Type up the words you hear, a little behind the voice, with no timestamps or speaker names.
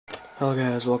Hello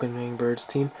guys, welcome to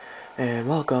Ngrybirdsteam, and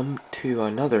welcome to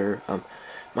another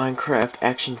Minecraft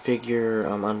action figure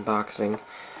unboxing.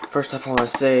 First off, I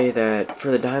want to say that for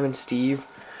the Diamond Steve,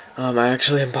 I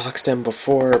actually unboxed him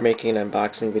before making an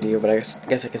unboxing video, but I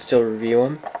guess I can still review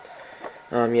him.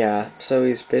 Yeah, so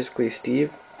he's basically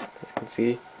Steve, as you can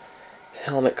see. His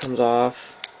helmet comes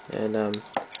off, and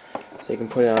so you can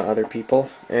put it on other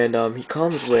people. And he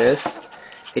comes with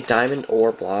a diamond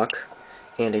ore block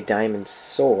and a diamond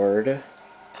sword.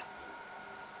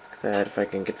 That if I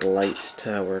can get the light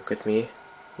to work with me.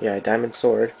 Yeah, a diamond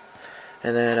sword.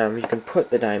 And then you can put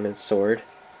the diamond sword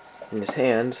in his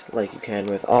hand, like you can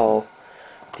with all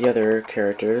the other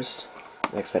characters,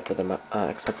 except for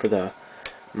the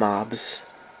mobs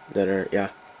that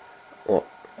are well,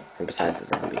 and besides the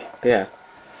zombie. But yeah.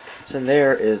 So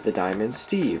there is the Diamond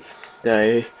Steve that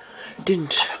I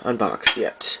didn't unbox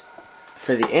yet.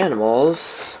 For the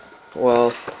animals,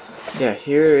 well, yeah,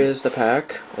 here is the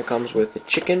pack. It comes with the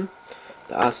chicken,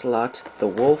 the ocelot, the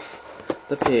wolf,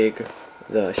 the pig,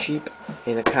 the sheep,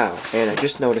 and the cow. And I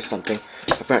just noticed something.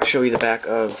 I forgot to show you the back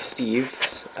of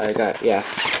Steve's.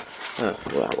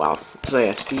 Wow. So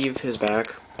yeah, Steve, his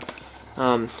back.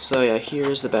 So yeah,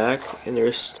 here's the back, and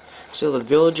there's still the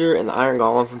villager and the iron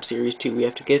golem from series 2 we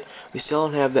have to get. We still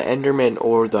don't have the enderman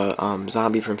or the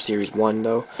zombie from series 1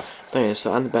 though. But anyway,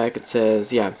 so on the back it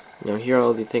says, yeah, here are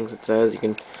all the things it says. You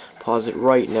can pause it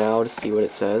right now to see what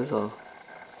it says. I'll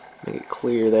make it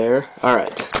clear there.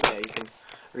 Alright, yeah, you can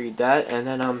read that. And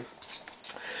then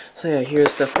so yeah,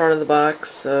 here's the front of the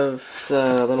box of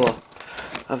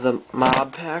the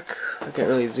mob pack. I can't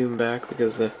really zoom back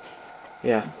because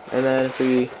yeah. And then if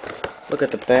we look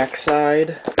at the back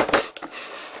side,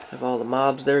 have all the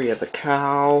mobs there. You have the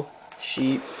cow,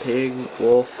 sheep, pig,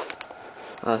 wolf,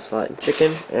 ocelot, and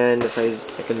chicken. And if I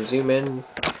can zoom in,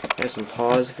 there's some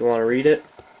pause if you want to read it.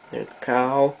 There's the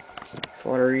cow, if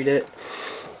you want to read it.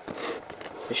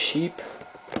 The sheep,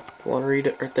 if you want to read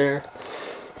it right there.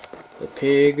 The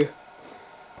pig,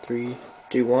 3,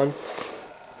 2, 1.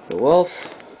 The wolf,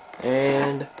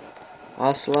 and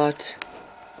ocelot,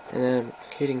 and then I'm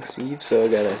hitting Steve, so I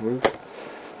gotta move.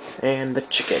 And the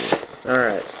chicken.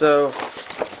 Alright, so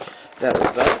that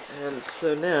was that. And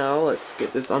so now let's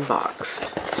get this unboxed.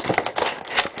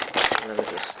 Let me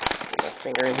just stick my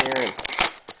finger in here and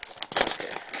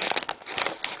okay.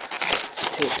 This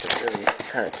tape is really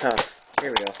kind of tough.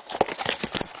 Here we go.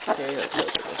 Okay, let's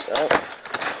open this up.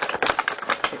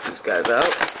 Take these guys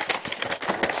out.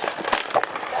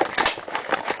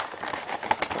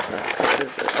 What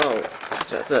is this? Oh,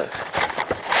 is that the?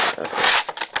 Okay.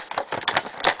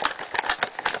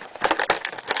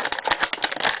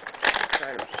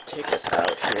 Trying to take this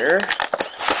out here.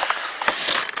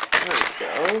 There we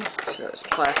go. So this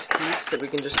plastic piece that we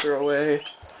can just throw away.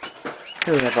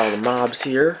 Here we have all the mobs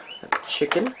here. The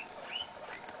chicken,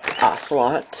 the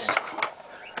ocelot,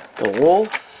 the wolf,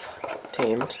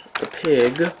 tamed, the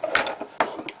pig,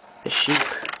 the sheep,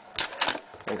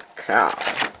 and the cow.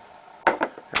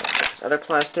 This other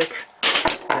plastic,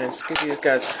 and just give these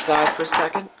guys aside for a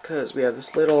second, because we have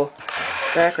this little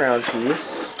background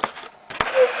piece.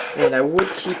 And I would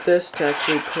keep this to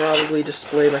actually probably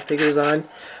display my figures on,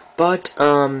 but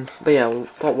yeah,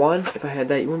 but one, if I had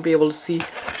that, you wouldn't be able to see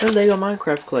the Lego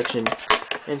Minecraft collection.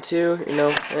 And two,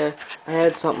 I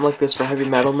had something like this for Heavy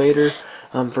Metal Mater,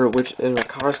 for which in my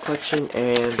Cars collection,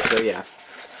 and so yeah,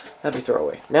 that'd be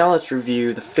throwaway. Now let's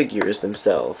review the figures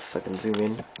themselves. If I can zoom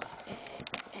in.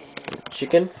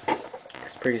 Chicken,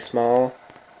 it's pretty small,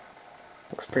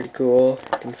 looks pretty cool,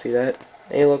 you can see that.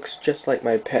 And he looks just like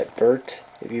my pet Bert,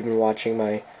 if you've been watching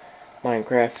my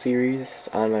Minecraft series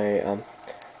on my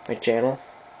my channel,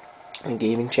 my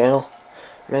gaming channel,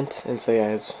 And so yeah,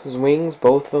 his wings,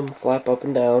 both of them flap up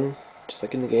and down, just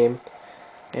like in the game,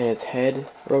 and his head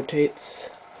rotates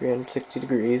 360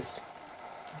 degrees,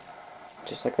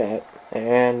 just like that,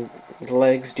 and the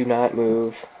legs do not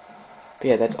move. But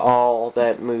yeah, that's all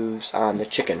that moves on the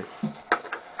chicken.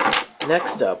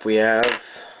 Next up, we have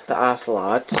the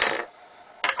ocelot.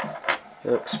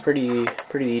 It looks pretty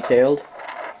detailed.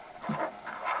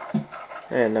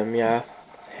 And yeah,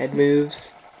 his head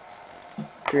moves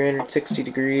 360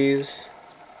 degrees.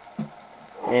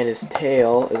 And his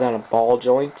tail is on a ball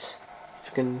joint. If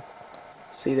you can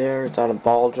see there, it's on a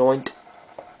ball joint.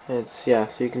 And it's, yeah,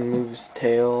 so you can move his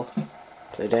tail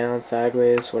upside down,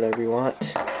 sideways, whatever you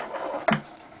want.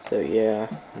 So yeah,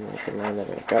 and I can line that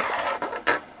back up.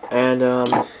 And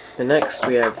the next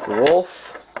we have the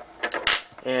wolf.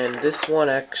 And this one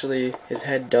actually, his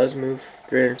head does move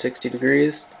 360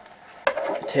 degrees.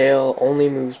 The tail only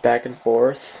moves back and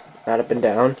forth, not up and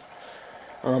down.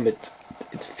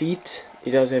 Its feet,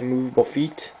 he does have movable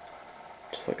feet.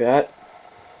 just like that.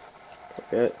 Just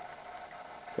like that.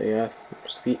 So yeah,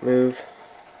 feet move.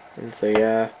 And so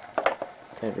yeah,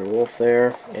 have your wolf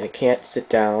there. And it can't sit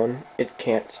down. It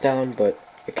can't sit down, but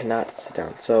it cannot sit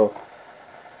down. So,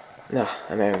 no,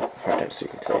 I'm having a hard time so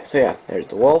you can say. So yeah, there's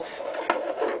the wolf.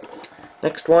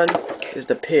 Next one is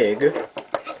the pig.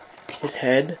 His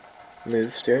head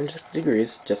moves 360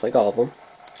 degrees, just like all of them.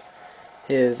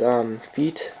 His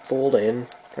feet fold in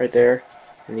right there,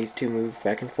 and these two move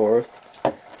back and forth.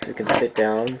 So you can sit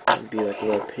down and be like a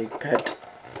little pig pet.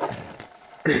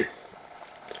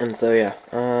 And so yeah,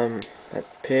 that's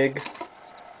the pig.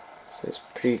 So it's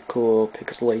pretty cool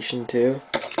pixelation too.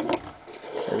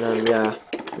 And then yeah,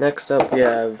 next up we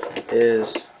have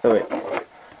is, oh wait,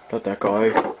 not that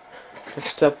guy.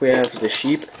 Next up we have the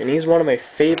sheep, and he's one of my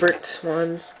favorite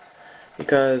ones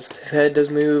because his head does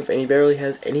move and he barely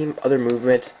has any other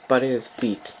movement but in his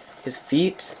feet. His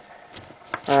feet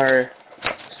are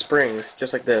springs,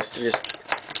 just like this.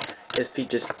 His feet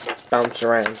just bounce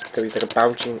around, so he's like a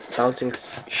bouncing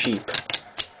sheep.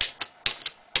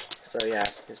 So yeah,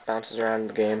 he just bounces around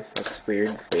the game. Looks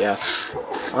weird, but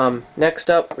yeah. Next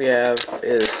up we have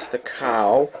is the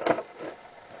cow.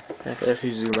 I can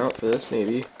actually zoom out for this,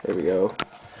 maybe. There we go.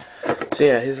 So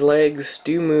yeah, his legs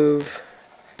do move.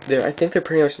 I think they're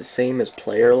pretty much the same as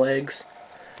player legs.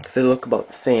 They look about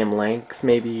the same length,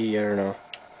 maybe. I don't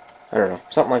know,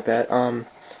 something like that.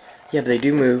 Yeah, but they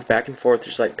do move back and forth,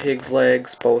 just like pig's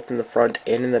legs, both in the front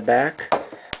and in the back.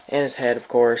 And his head, of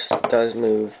course, does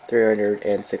move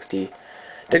 360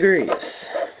 degrees.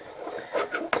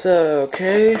 So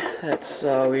okay, that's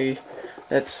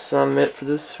it for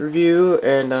this review,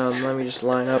 and let me just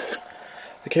line up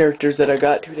the characters that I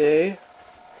got today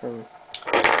from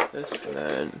this, and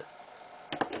then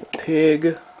the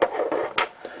pig,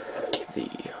 the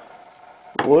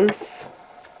wolf,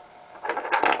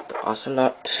 the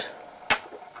ocelot,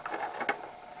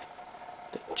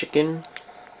 the chicken,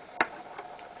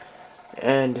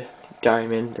 and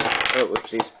Diamond. Oh,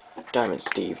 whoopsies. Diamond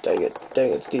Steve. Dang it,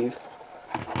 Steve.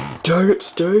 Dang it,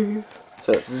 Steve.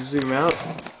 So let's zoom out.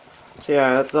 So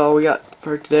yeah, that's all we got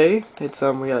for today. It's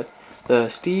we got the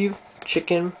Steve,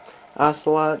 chicken,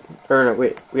 ocelot, or no,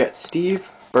 wait, we got Steve,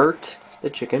 Bert, the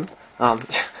chicken,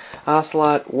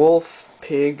 ocelot, wolf,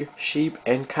 pig, sheep,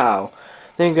 and cow.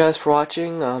 Thank you guys for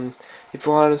watching. If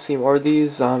you want to see more of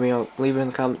these, leave it in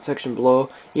the comment section below.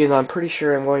 Even though I'm pretty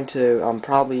sure I'm going to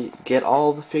probably get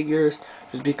all the figures,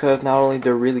 just because not only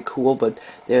they're really cool, but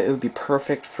it would be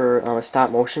perfect for a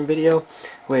stop motion video,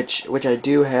 which I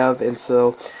do have. And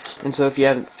so if you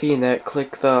haven't seen that,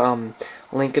 click the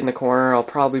link in the corner. I'll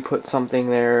probably put something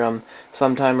there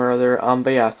sometime or other.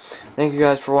 But yeah, thank you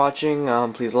guys for watching.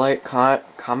 Please like,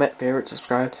 comment, favorite,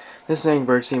 subscribe. This is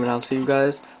Ngrybirdsteam, and I'll see you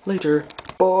guys later.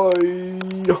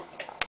 Bye.